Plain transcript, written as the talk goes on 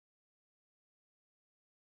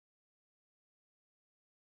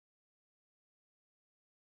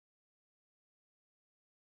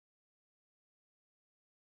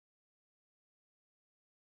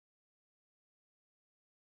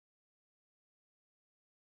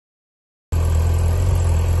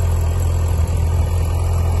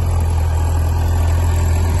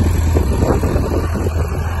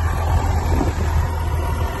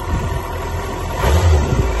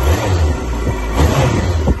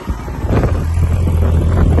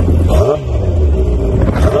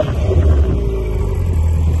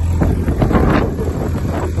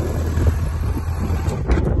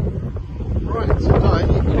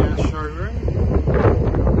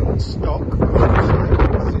This really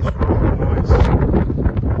nice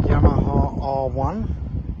Yamaha R1.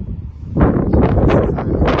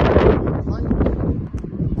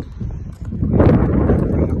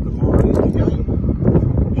 Bring up the mileage again.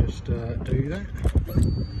 Just do that.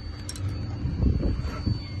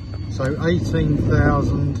 So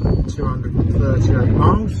 18,238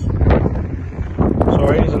 miles.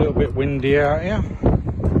 Sorry, it's a little bit windy out here.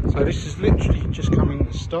 So this is literally just coming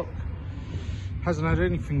into stock. Hasn't had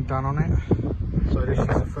anything done on it. So this is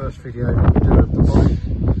the first video we do of the bike.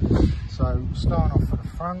 So starting off at the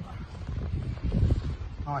front.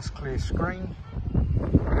 Nice clear screen.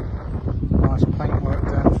 Nice paintwork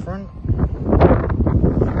down the front.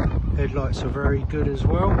 Headlights are very good as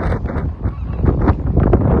well.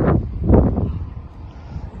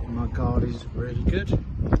 My guard is really good.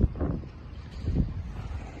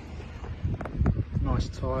 Nice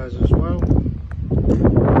tyres as well.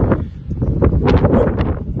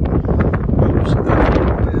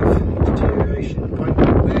 Deterioration in the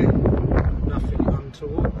paintwork there. Nothing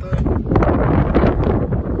untoward though.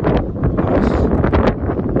 Nice.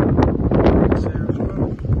 There as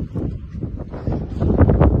well.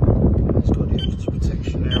 It's got the extra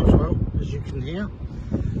protection there as well, as you can hear.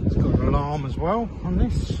 It's got an alarm as well on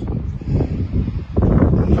this. Come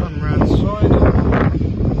round the side.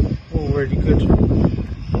 All really good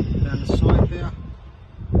down the side there.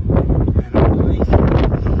 And underneath.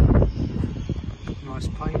 Nice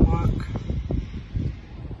paintwork.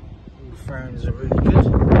 All the fairings are really good.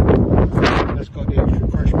 It's got the extra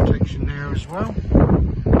crash protection there as well.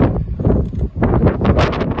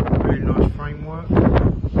 Really nice framework.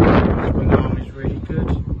 This wing arm is really good.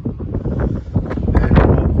 And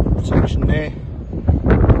more protection there.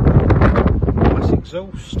 Nice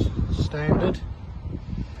exhaust, standard.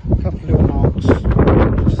 A couple of little marks.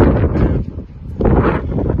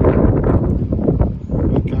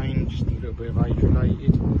 Again, just a little bit of age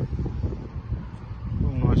related.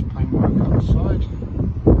 All nice paintwork up the side.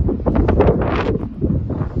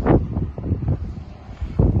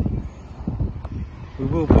 We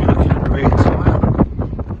will be looking at the rear tyre.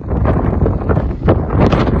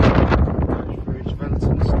 Goes for its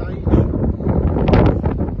valeting stage.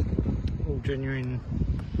 All genuine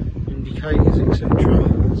indicators, etc.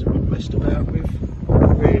 Hasn't been messed about with.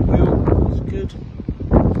 Rear wheel is good.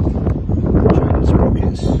 Chain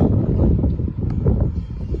sprockets.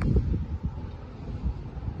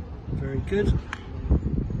 Very good.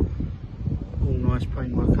 All nice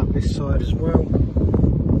paintwork up this side as well.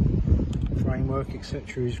 Framework,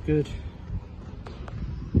 etc. is good.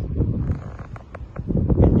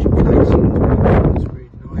 Engine casing is really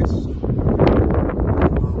nice.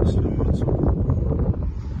 Marks on the top.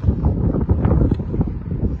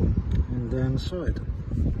 And down the side.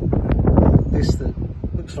 This that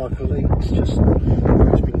looks like a leak, it's just where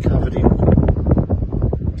it's been covered in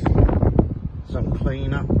some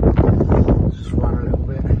cleaner. Just run a little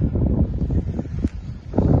bit.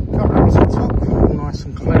 Cover onto the top, all nice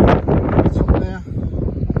and clean. Top there.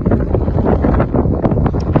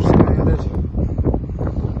 Standard.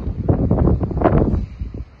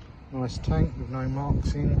 Nice tank with no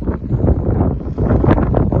marks in.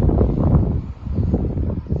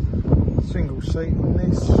 Single seat on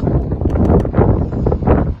this.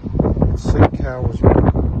 Seat cowl as well.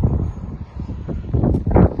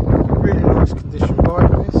 Really nice condition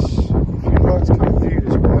bike this. If you'd like to come view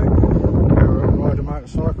this bike, we're at Ryder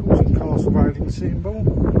Motorcycles in Castle Road in Sittingbourne.